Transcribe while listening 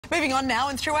Moving on now,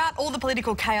 and throughout all the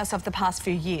political chaos of the past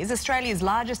few years, Australia's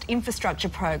largest infrastructure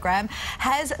program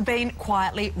has been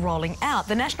quietly rolling out.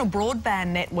 The National Broadband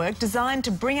Network, designed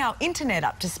to bring our internet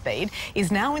up to speed,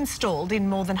 is now installed in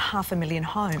more than 500,000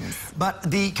 homes. But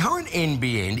the current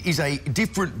NBN is a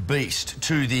different beast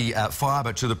to the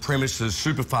fibre to the premises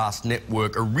superfast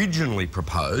network originally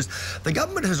proposed. The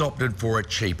government has opted for a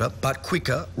cheaper but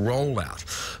quicker rollout.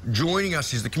 Joining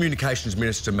us is the Communications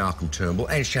Minister, Malcolm Turnbull,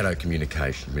 and Shadow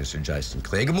Communications Minister Jason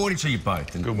Clare. Good morning to you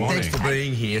both. And good morning. Thanks for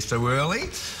being here so early.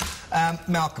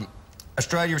 Malcolm,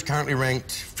 Australia is currently ranked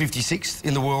 56th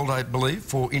in the world, I believe,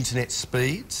 for internet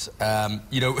speeds.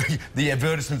 You know, the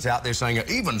advertisements out there saying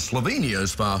even Slovenia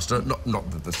is faster.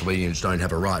 Not that the Slovenians don't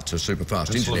have a right to super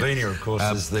fast internet. Slovenia, of course,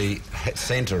 is the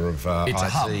centre of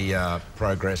IT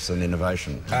progress and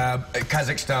innovation.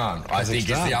 Kazakhstan, I think,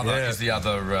 is the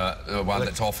other one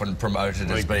that's often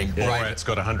promoted as being great. It's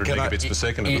got 100 megabits per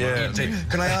second.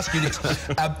 Can I ask you this?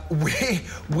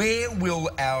 Where will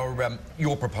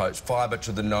your proposed fibre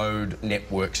to the node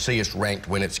network see us ranked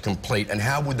when it's complete, and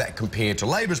how would that compare to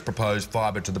Labor's proposed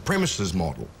fibre to the premises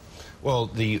model? Well,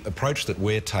 the approach that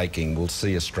we're taking will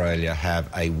see Australia have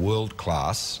a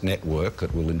world-class network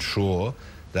that will ensure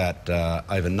that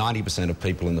over 90% of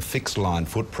people in the fixed line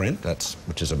footprint,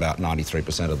 which is about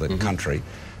 93% of the country,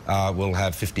 will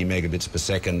have 50 megabits per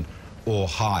second or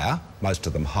higher, most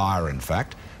of them higher in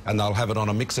fact, and they'll have it on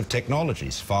a mix of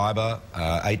technologies, fibre,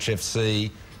 HFC,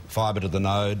 fibre to the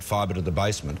node, fibre to the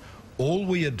basement. All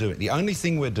we are doing, the only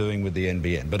thing we're doing with the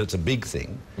NBN, but it's a big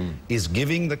thing, is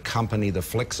giving the company the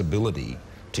flexibility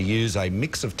to use a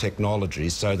mix of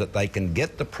technologies so that they can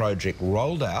get the project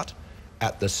rolled out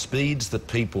at the speeds that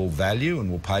people value and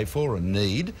will pay for and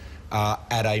need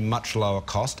at a much lower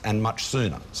cost and much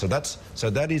sooner. So that's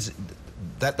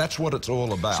what it's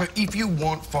all about. So if you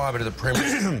want fibre to the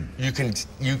premise, you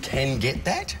can get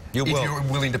that? If you're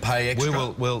willing to pay extra?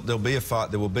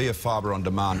 There will be a fibre on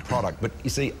demand product, but you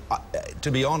see,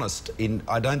 to be honest,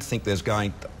 I don't think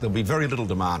there'll be very little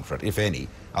demand for it, if any,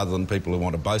 other than people who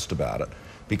want to boast about it,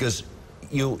 because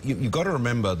you've got to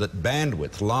remember that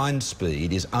bandwidth, line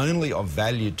speed, is only of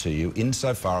value to you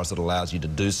insofar as it allows you to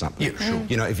do something. Yeah, sure.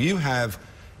 You know, if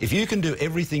you can do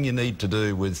everything you need to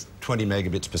do with 20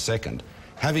 megabits per second,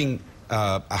 having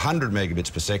 100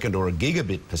 megabits per second or a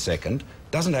gigabit per second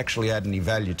doesn't actually add any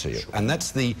value to you. Sure. And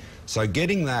so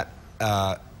getting that,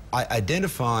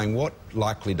 identifying what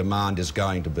likely demand is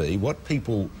going to be, what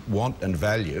people want and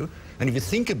value, and if you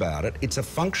think about it, it's a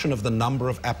function of the number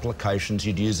of applications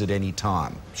you'd use at any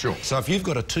time. Sure. So if you've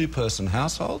got a two-person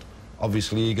household,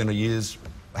 obviously you're going to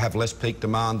have less peak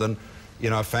demand than,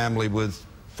 you know, a family with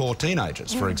 4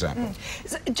 teenagers, for example.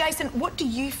 So, Jason, what do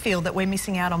you feel that we're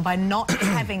missing out on by not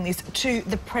having this to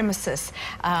the premises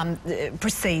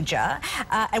procedure?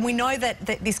 And we know that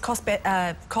this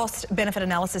cost-benefit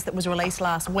analysis that was released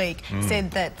last week said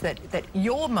that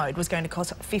your mode was going to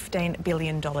cost $15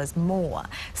 billion more.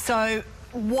 So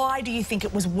why do you think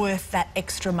it was worth that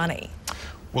extra money?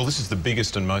 Well, this is the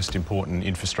biggest and most important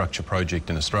infrastructure project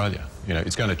in Australia. You know,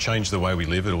 it's going to change the way we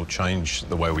live, it'll change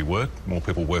the way we work. More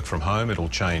people work from home, it'll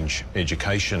change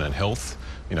education and health.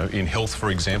 You know, in health, for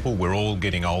example, we're all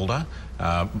getting older.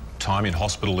 Time in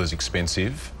hospital is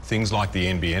expensive. Things like the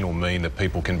NBN will mean that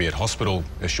people can be at hospital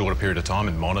a shorter period of time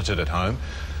and monitored at home.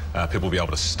 People will be able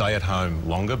to stay at home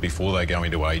longer before they go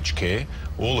into aged care.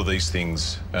 All of these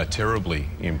things are terribly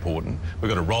important. We've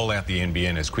got to roll out the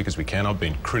NBN as quick as we can. I've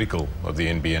been critical of the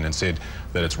NBN and said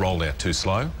that it's rolled out too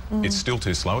slow. It's still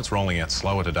too slow. It's rolling out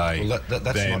slower today than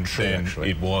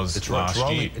it was last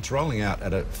year. It's rolling out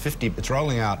at it's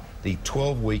rolling out, the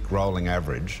 12-week rolling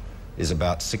average is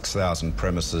about 6,000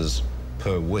 premises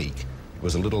per week.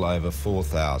 Was a little over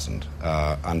 4,000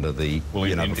 under the... Well,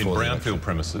 in brownfield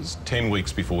premises, 10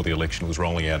 weeks before the election was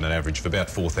rolling out an average of about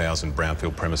 4,000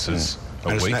 brownfield premises a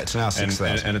week. It's now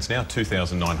 6,000. And it's now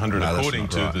 2,900 according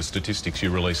to the statistics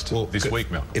you released this week,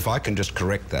 Mel. If I can just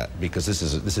correct that, because this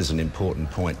is an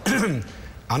important point.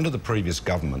 Under the previous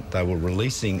government, they were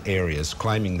releasing areas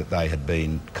claiming that they had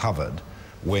been covered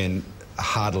when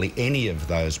hardly any of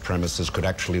those premises could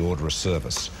actually order a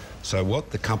service. So what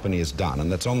the company has done,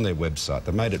 and that's on their website,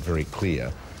 they made it very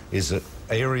clear, is that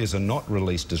areas are not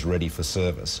released as ready for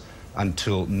service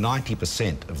until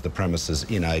 90% of the premises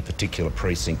in a particular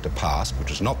precinct are passed,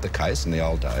 which is not the case in the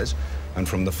old days. And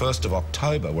from the 1st of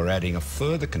October, we're adding a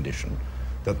further condition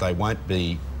that they won't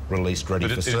be released ready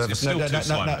for service. It's still too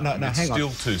slow. It's still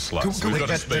too slow. We've got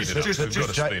to speed it up. We've got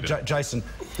to speed it up. Jason,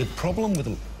 the problem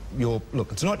with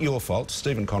look, it's not your fault,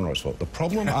 Stephen Conroy's fault. The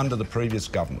problem under the previous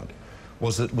government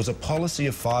was that it was a policy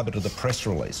of fibre to the press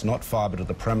release, not fibre to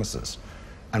the premises.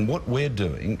 And what we're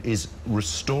doing is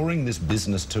restoring this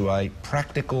business to a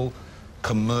practical,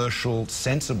 commercial,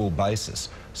 sensible basis.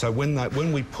 So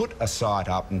when we put a site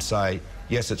up and say,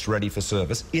 yes, it's ready for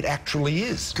service, it actually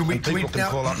is. People can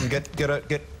call up and get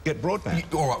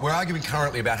broadband. All right, we're arguing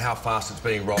currently about how fast it's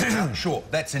being rolled out. Sure,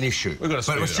 that's an issue. But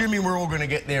assuming we're all going to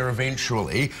get there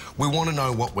eventually, we want to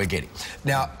know what we're getting.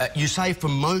 Now, you say for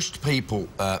most people,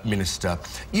 Minister,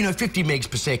 you know, 50 megs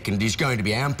per second is going to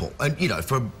be ample. And, you know,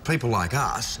 for people like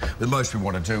us, the most we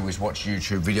want to do is watch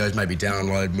YouTube videos, maybe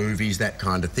download movies, that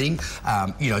kind of thing.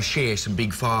 You know, share some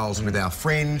big files with our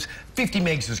friends. 50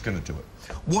 megs is going to do it.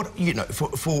 What, you know,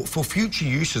 for future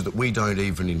uses that we don't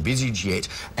even envisage yet,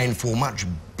 and for much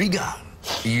bigger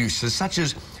uses, such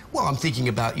as, well, I'm thinking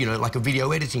about, you know, like a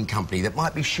video editing company that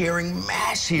might be sharing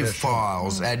massive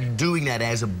files and doing that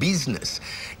as a business.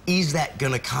 Is that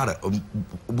going to cut it,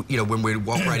 you know, when we're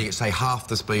operating at, say, half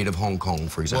the speed of Hong Kong,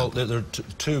 for example? Well, there are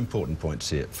two important points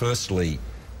here. Firstly,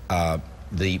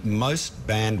 the most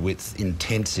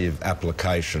bandwidth-intensive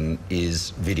application is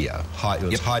video.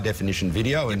 It's high-definition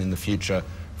video, and in the future,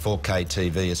 4K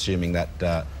TV, assuming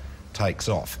that takes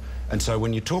off. And so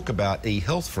when you talk about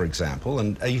e-health, for example,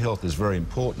 and e-health is very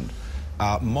important,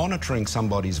 monitoring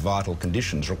somebody's vital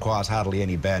conditions requires hardly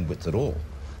any bandwidth at all.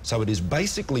 So it is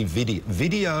basically video.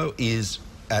 Video is,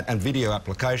 and video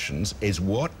applications, is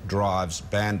what drives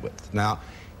bandwidth. Now,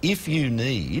 if you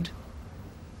need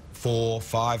for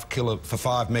 5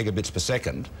 megabits per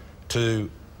second to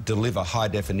deliver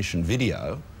high-definition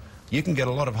video, you can get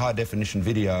a lot of high-definition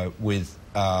video with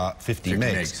 50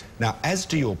 megs. Now, as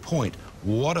to your point,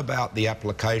 what about the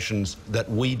applications that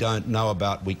we don't know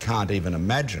about, we can't even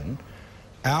imagine?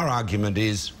 Our argument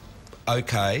is,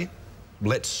 OK,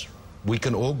 we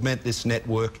can augment this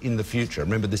network in the future.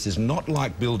 Remember, this is not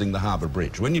like building the Harbour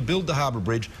Bridge. When you build the Harbour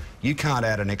Bridge, you can't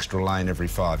add an extra lane every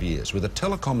 5 years. With a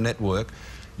telecom network,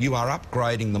 you are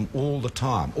upgrading them all the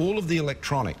time. All of the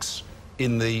electronics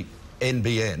in the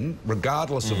NBN,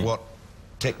 regardless of what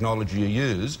technology you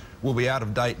use, will be out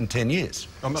of date in 10 years.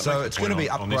 So it's going to be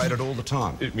upgraded all the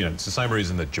time. You know, it's the same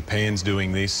reason that Japan's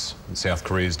doing this, South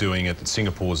Korea's doing it, that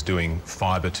Singapore's doing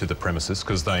fibre to the premises,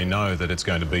 because they know that it's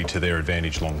going to be to their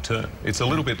advantage long term. It's a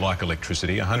little bit like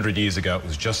electricity. 100 years ago it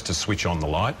was just to switch on the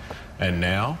light, and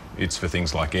now it's for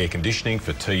things like air conditioning,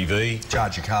 for TV.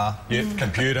 Charge your car. Yeah,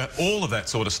 computer, all of that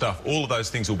sort of stuff. All of those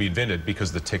things will be invented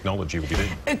because the technology will be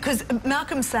there. Because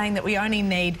Malcolm's saying that we only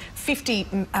need 50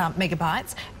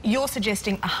 megabytes. You're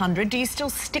suggesting 100. Do you still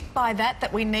stick by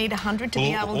that we need 100 to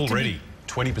be able to... Already,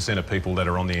 20% of people that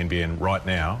are on the NBN right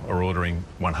now are ordering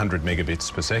 100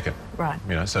 megabits per second. Right.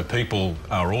 You know, so people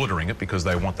are ordering it because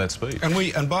they want that speed.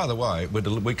 And by the way, we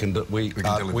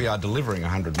are delivering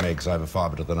 100 megs over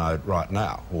fibre to the node right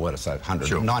now. Or what I say,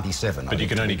 197. But you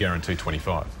can only guarantee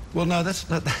 25. Well, no, that's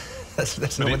not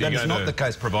the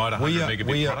case. Provide 100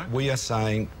 megabit product? We are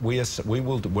saying we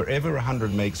will wherever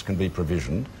 100 megs can be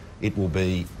provisioned, it will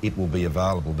be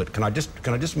available. But can I just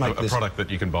make a product that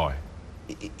you can buy?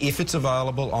 If it's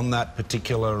available on that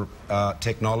particular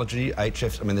technology,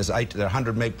 HF, I mean, there are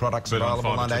 100 meg products available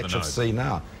on HFC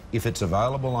now. If it's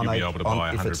available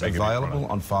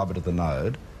on fibre to the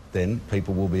node, then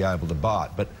people will be able to buy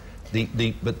it. But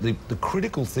the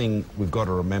critical thing we've got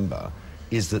to remember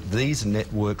is that these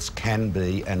networks can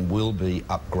be and will be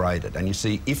upgraded. And you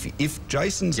see, if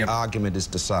Jason's argument is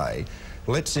to say,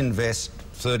 let's invest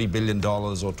 $30 billion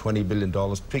or $20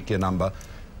 billion, pick your number,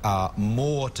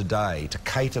 more today to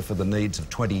cater for the needs of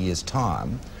 20 years'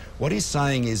 time, what he's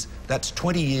saying is that's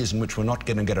 20 years in which we're not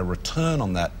going to get a return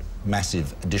on that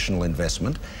massive additional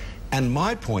investment. And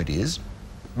my point is,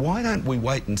 why don't we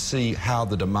wait and see how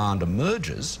the demand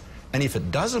emerges, and if it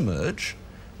does emerge,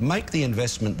 make the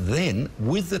investment then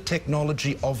with the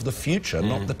technology of the future,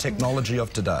 not the technology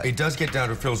of today. It does get down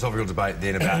to a philosophical debate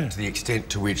then about to the extent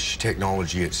to which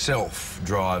technology itself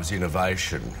drives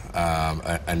innovation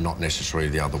and not necessarily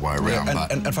the other way around.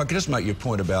 And if I could just make your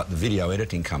point about the video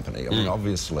editing company, I mean,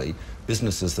 obviously,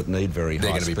 businesses that need very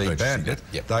high-speed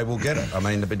bandwidth, they will get it. I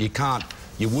mean, but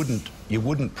you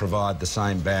wouldn't provide the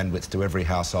same bandwidth to every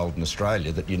household in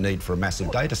Australia that you need for a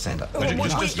massive data centre.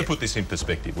 Just to put this in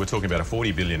perspective, we're talking about a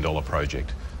 $40 billion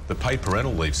project. The paid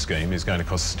parental leave scheme is going to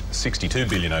cost $62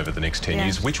 billion over the next 10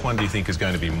 years. Which one do you think is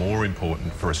going to be more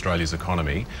important for Australia's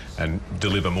economy and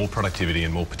deliver more productivity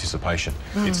and more participation?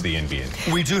 It's the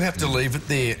NBN. We do have to leave it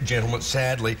there, gentlemen,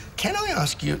 sadly. Can I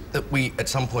ask you that we, at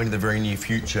some point in the very near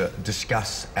future,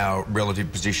 discuss our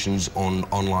relative positions on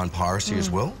online piracy as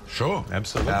well? Sure,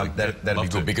 absolutely. That'd be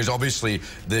good, because obviously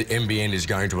the NBN is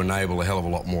going to enable a hell of a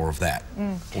lot more of that.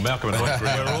 Well, Malcolm and I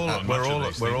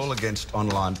agree. We're all against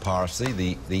online piracy.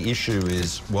 The the issue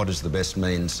is what is the best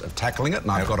means of tackling it.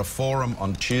 And I've got a forum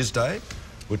on Tuesday,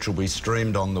 which will be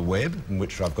streamed on the web, in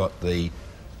which I've got the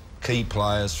key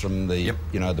players from the,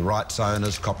 you know, the rights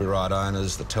owners, copyright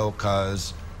owners, the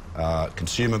telcos,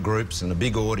 consumer groups, and a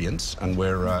big audience, and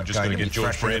we're just going to get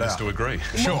George Brandis to agree.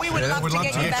 Sure. We would love to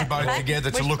get you both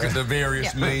together to look at the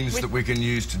various means that we can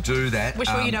use to do that. We're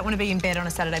sure you don't want to be in bed on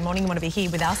a Saturday morning. You want to be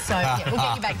here with us, so we'll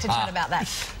get you back to chat about that.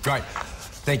 Great.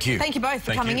 Thank you. Thank you both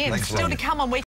for coming in. Thanks, Still to come on Week